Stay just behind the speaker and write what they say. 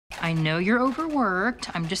I know you're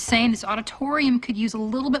overworked. I'm just saying this auditorium could use a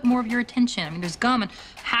little bit more of your attention. I mean, there's gum in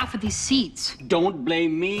half of these seats. Don't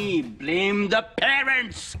blame me. Blame the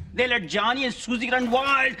parents. They let Johnny and Susie run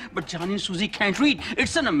wild, but Johnny and Susie can't read.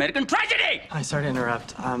 It's an American tragedy. Hi, sorry to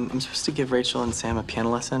interrupt. I'm supposed to give Rachel and Sam a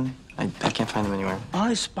piano lesson. I can't find them anywhere.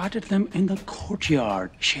 I spotted them in the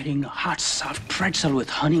courtyard, sharing a hot, soft pretzel with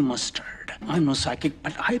honey mustard. I'm no psychic,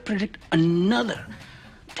 but I predict another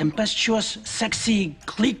tempestuous, sexy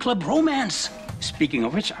Glee Club romance. Speaking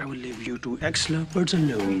of which, I will leave you two ex-lovebirds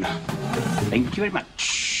alone. Thank you very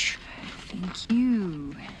much. Thank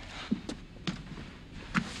you.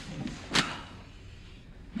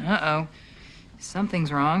 Uh-oh.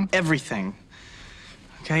 Something's wrong. Everything.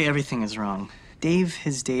 Okay, everything is wrong. Dave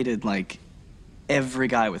has dated, like, every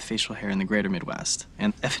guy with facial hair in the greater Midwest.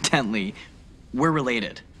 And evidently, we're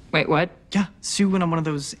related. Wait, what? Yeah, Sue went on one of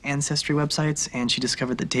those ancestry websites, and she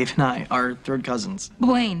discovered that Dave and I are third cousins.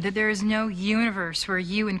 Blaine, that there is no universe where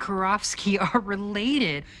you and Karofsky are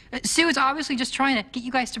related. Sue is obviously just trying to get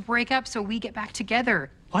you guys to break up so we get back together.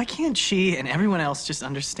 Why can't she and everyone else just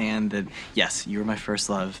understand that, yes, you were my first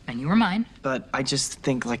love. And you were mine. But I just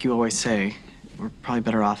think, like you always say, we're probably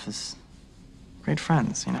better off as great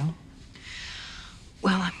friends, you know?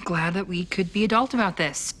 Well, I'm glad that we could be adult about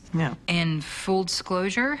this. Yeah. In full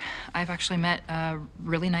disclosure, I've actually met a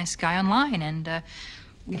really nice guy online, and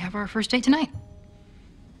we have our first date tonight.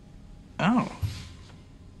 Oh.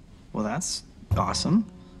 Well, that's awesome.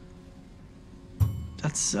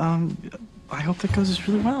 That's, I hope that goes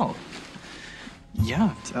really well.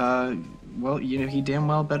 Yeah, well, you know, he damn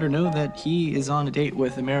well better know that he is on a date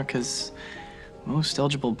with America's most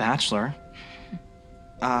eligible bachelor.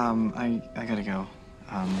 I gotta go.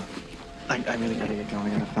 I really gotta get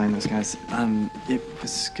going. I gotta find those guys. It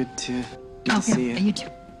was good to see you. You too.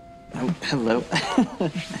 Oh, hello.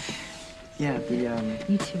 Yeah,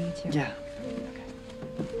 You too, you too. Yeah.